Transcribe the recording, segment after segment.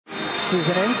This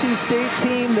is an NC State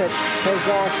team that has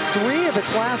lost 3 of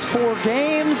its last 4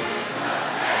 games.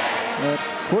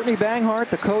 Courtney Banghart,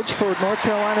 the coach for North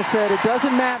Carolina, said it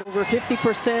doesn't matter. Over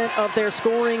 50% of their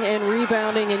scoring and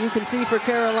rebounding, and you can see for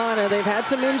Carolina, they've had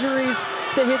some injuries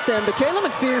to hit them. But Kayla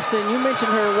McPherson, you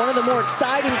mentioned her, one of the more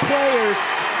exciting players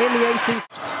in the ACC.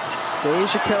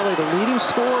 Deja Kelly, the leading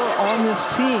scorer on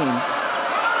this team.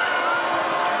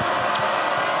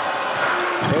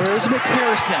 There's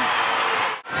McPherson.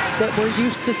 That we're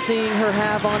used to seeing her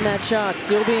have on that shot,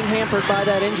 still being hampered by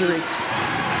that injury.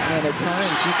 And at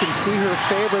times you can see her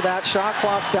favor that shot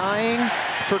clock dying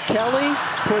for Kelly.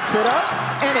 Puts it up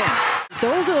and in.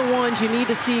 Those are the ones you need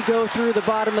to see go through the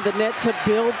bottom of the net to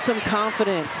build some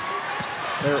confidence.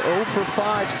 They're 0 for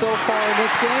 5 so far in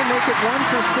this game. Make it 1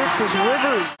 for 6 as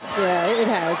Rivers. Yeah, it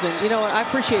has. And, you know, I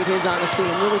appreciate his honesty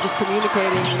and really just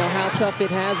communicating, you know, how tough it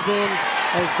has been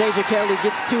as Deja Kelly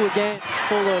gets 2 again.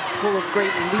 Full of great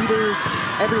leaders,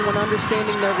 everyone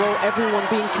understanding their role, everyone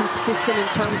being consistent in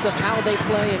terms of how they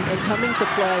play and coming to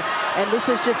play. And this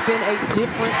has just been a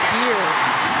different year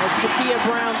as Jakia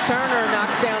Brown-Turner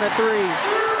knocks down a 3.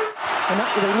 And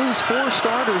they lose 4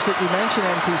 starters that you mentioned,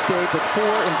 NC State, but 4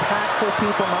 impactful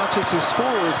people, not just as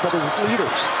scorers, but as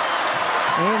leaders.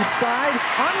 Inside,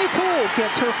 Anya Poole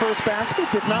gets her first basket,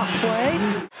 did not play.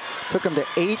 Took him to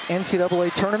 8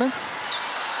 NCAA tournaments.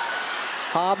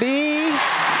 Hobby,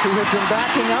 who had been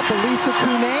backing up Elisa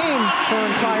Cunane her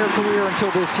entire career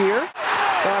until this year.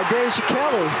 Deja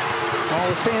Kelly.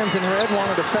 All the fans in red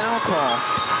wanted a foul call.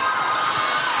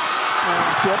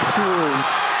 Step through.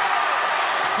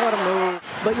 What a move.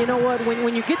 But you know what?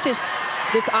 When you get this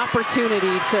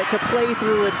opportunity to play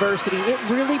through adversity, it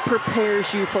really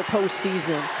prepares you for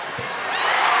postseason.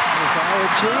 Aziaha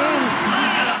James.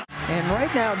 And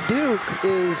right now Duke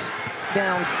is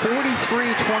down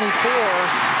 43-24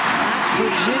 at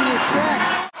Virginia Tech.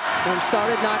 When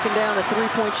started knocking down a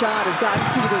 3-point shot, has gotten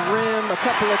to the rim a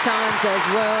couple of times as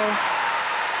well.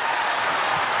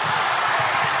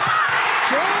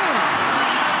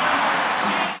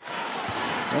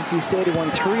 NC State had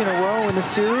won 3 in a row in the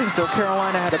series, until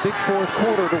Carolina had a big 4th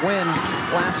quarter to win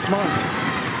last month.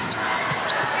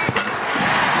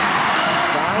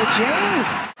 Aziaha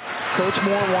James. Coach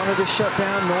Moore wanted to shut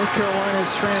down North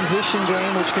Carolina's transition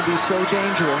game, which can be so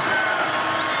dangerous.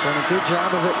 Done a good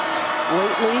job of it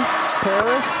lately.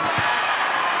 Paris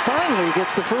finally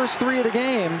gets the first 3 of the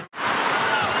game.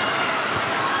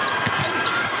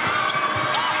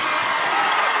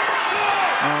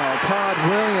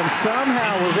 Todd-Williams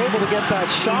somehow was able to get that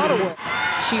shot away.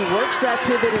 She works that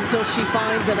pivot until she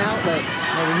finds an outlet.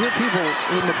 Now we hear people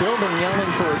in the building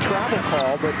yelling for a travel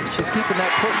call, but she's keeping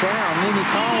that foot down. Mimi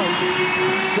Collins,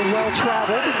 the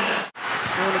well-traveled.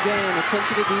 And again,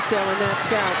 attention to detail in that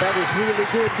scout. That is really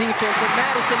good defense. And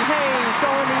Madison Hayes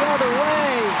going the other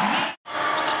way.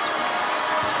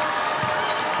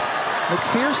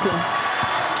 McPherson.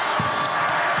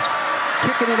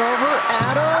 Kicking it over,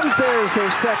 Adams, there's their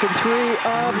second 3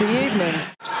 of the evening.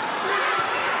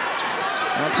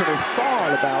 Until they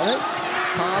thought about it.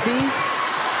 Hobby,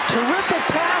 terrific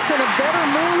pass and a better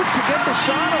move to get the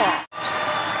shot off.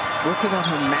 Working on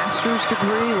her master's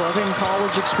degree, loving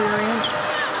college experience.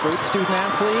 Great student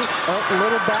athlete. A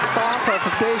little back off of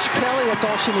Deja Kelly, that's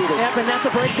all she needed. Yep, and that's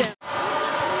a breakdown.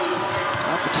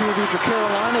 Opportunity for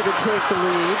Carolina to take the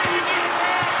lead.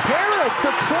 Paris,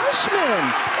 the freshman,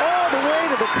 all the way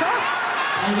to the cup.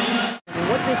 And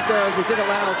what this does is it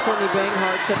allows Courtney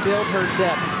Banghart to build her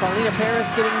depth. Paulina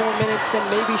Paris getting more minutes than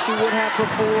maybe she would have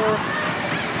before.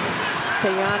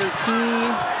 Tayani Key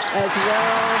as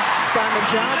well. Diamond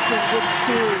Johnson gets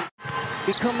to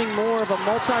becoming more of a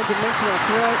multi-dimensional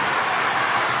threat.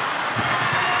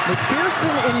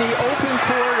 McPherson in the open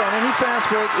court on any fast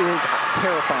break is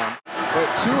terrifying. But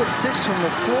 2 of 6 from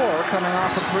the floor, coming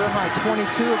off a career-high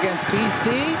 22 against BC.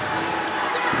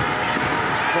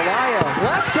 Zelaya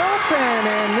left open,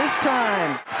 and this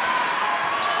time.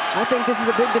 I think this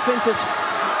is a big defensive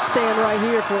stand right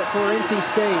here for NC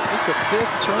State. This is the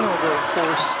 5th turnover for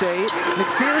State.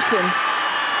 McPherson.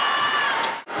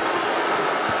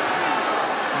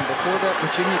 And before that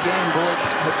Virginia game, Boyd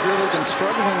had really been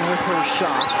struggling with her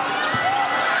shot.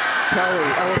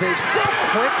 Kelly elevates so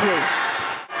quickly.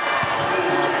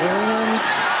 Williams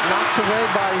knocked away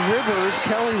by Rivers.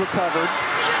 Kelly recovered.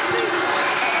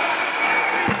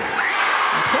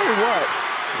 I'll tell you what,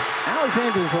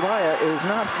 Alexandra Zelaya is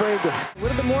not afraid to... A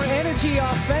little bit more energy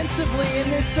offensively in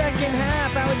this second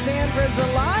half. Alexandra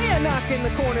Zelaya knocking the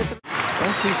corner.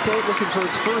 NC State looking for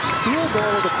its first field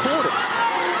goal of the quarter.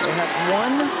 They have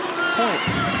 1 point.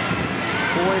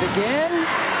 Boyd again.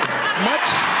 Much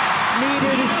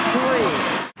needed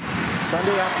 3.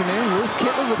 Sunday afternoon, Liz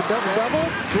Kitley with a double-double.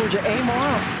 Georgia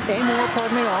Amor,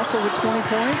 also with 20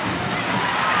 points.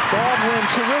 Baldwin,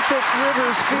 terrific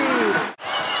Rivers feed.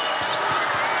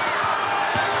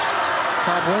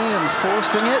 Todd-Williams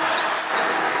forcing it.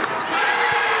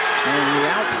 And the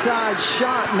outside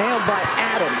shot nailed by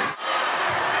Adams.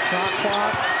 Shot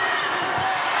clock.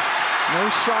 No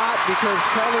shot because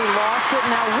Kelly lost it.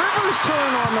 Now Rivers'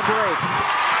 turn on the break.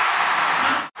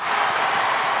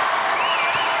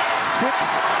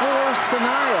 6-4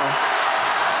 Sanaya.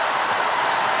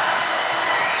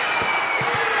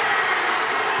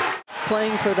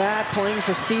 Playing for that, playing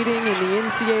for seeding in the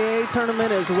NCAA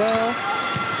tournament as well.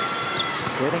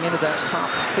 Getting into that top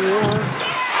four.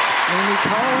 Amy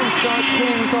Collins starts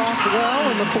things off well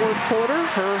in the fourth quarter.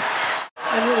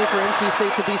 And really for NC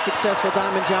State to be successful,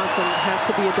 Diamond Johnson has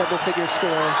to be a double-figure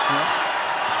scorer. Yep.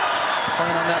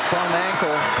 Playing on that bum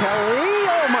ankle. Kelly,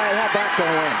 oh my, how'd that go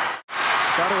in?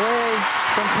 Got away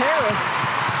from Paris.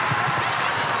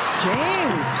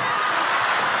 James.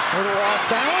 A little off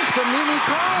balance, but Mimi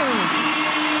Collins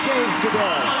saves the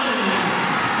day.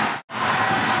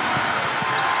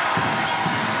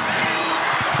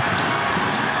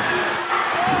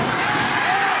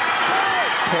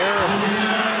 Paris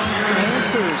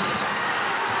answers.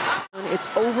 It's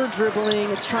over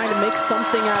dribbling. It's trying to make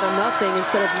something out of nothing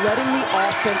instead of letting the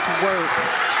offense work.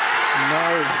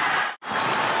 Nice.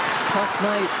 Tough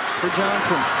night for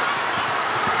Johnson.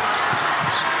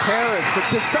 Paris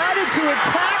decided to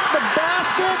attack the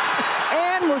basket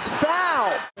and was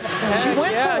fouled. She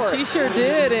went for it. She sure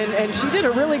did, and she did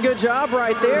a really good job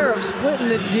right there of splitting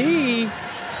the D.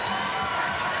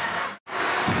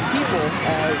 People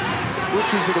as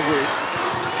rookies of the week.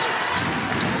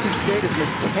 NC State has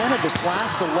missed 10 of its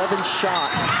last 11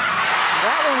 shots.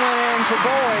 That one went in for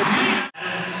Boyd.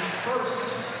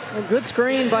 A good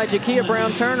screen by Jakia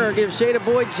Brown-Turner gives Jada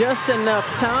Boyd just enough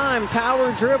time.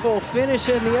 Power dribble, finish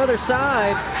in the other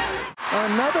side.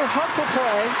 Another hustle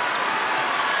play.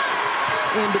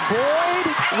 Into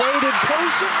Boyd, waited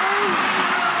patiently,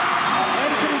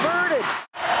 and converted.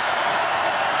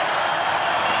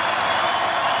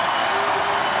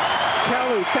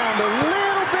 Kelly found a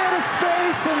little bit of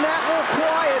space, and that will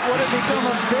quiet what had become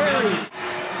a very...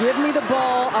 Give me the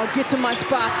ball, I'll get to my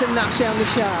spots and knock down the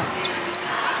shot.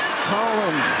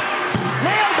 Collins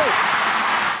nailed it.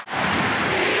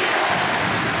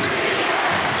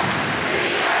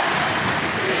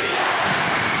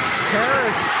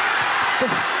 Paris,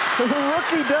 the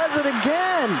rookie does it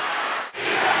again.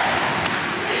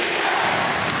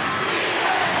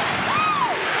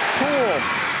 Cool.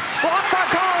 Blocked by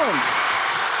Collins.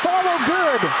 Follow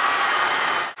good.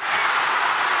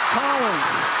 Collins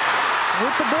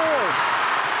with the board.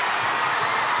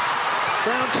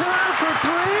 Brown-Turner for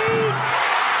three.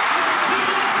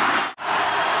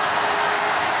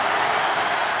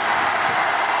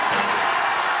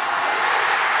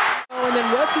 Oh, and then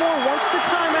Westmore wants the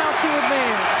timeout to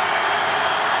advance.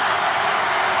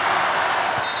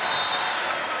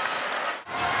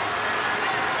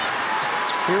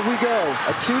 Here we go.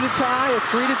 A 2 to tie, a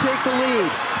 3 to take the lead.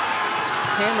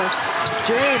 Hammer.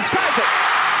 James ties it.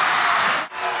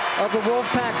 Of the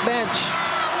Wolfpack bench.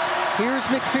 Here's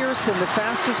McPherson, the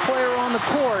fastest player on the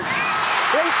court.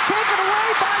 It's taken away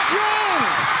by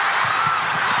James.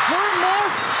 No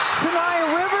miss. Sanaya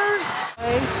Rivers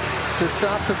to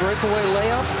stop the breakaway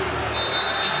layup.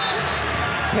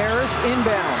 Paris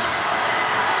inbounds.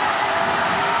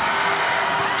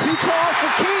 Too tall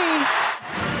for Key.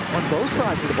 On both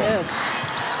sides of the ball. Yes.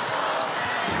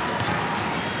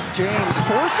 James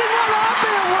forcing one up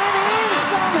and it went in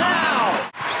somehow.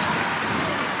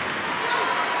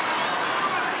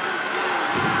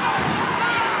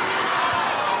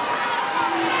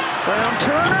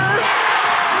 Brown-Turner.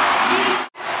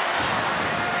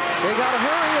 They got to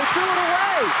hurry. They threw it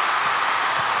away.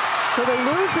 So they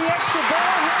lose the extra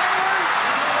ball handler,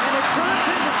 and it turns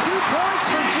into 2 points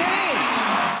for James.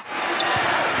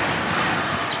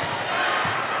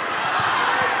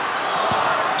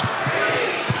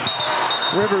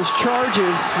 Rivers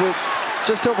charges with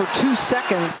just over 2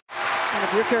 seconds. And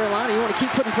if you're Carolina, you want to keep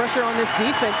putting pressure on this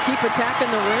defense, keep attacking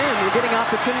the rim. You're getting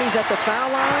opportunities at the foul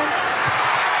line.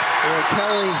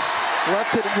 Kelly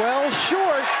left it well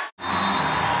short.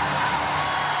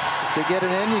 If they get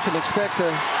it in, you can expect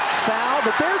a foul,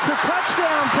 but there's the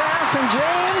touchdown pass, and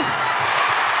James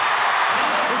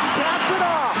has capped it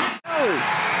off.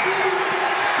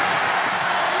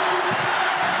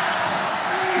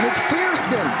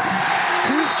 McPherson,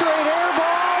 2 straight air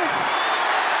balls.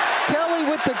 Kelly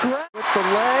with the grab, with the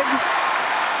leg.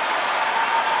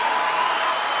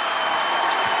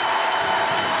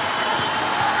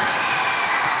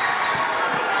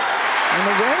 And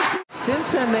the Wednesday,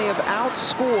 since then they have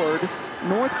outscored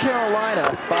North Carolina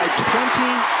by 21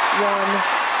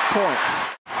 points.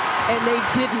 And they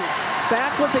didn't.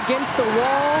 Back was against the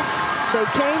wall. They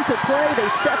came to play. They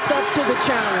stepped up to the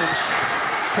challenge.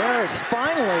 Paris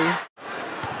finally.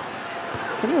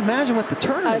 Can you imagine what the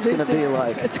tournament's going to be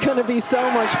like? It's going to be so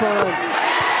much fun.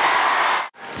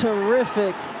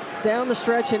 Terrific. Down the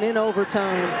stretch and in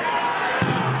overtime.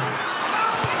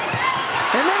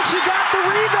 And then she got the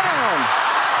rebound.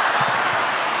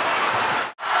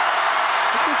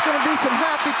 There's going to be some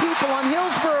happy people on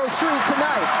Hillsborough Street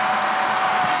tonight.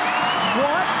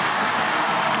 What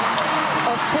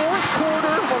a fourth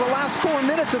quarter, well, the last 4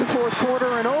 minutes of the fourth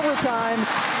quarter in overtime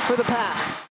for the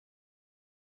Pack.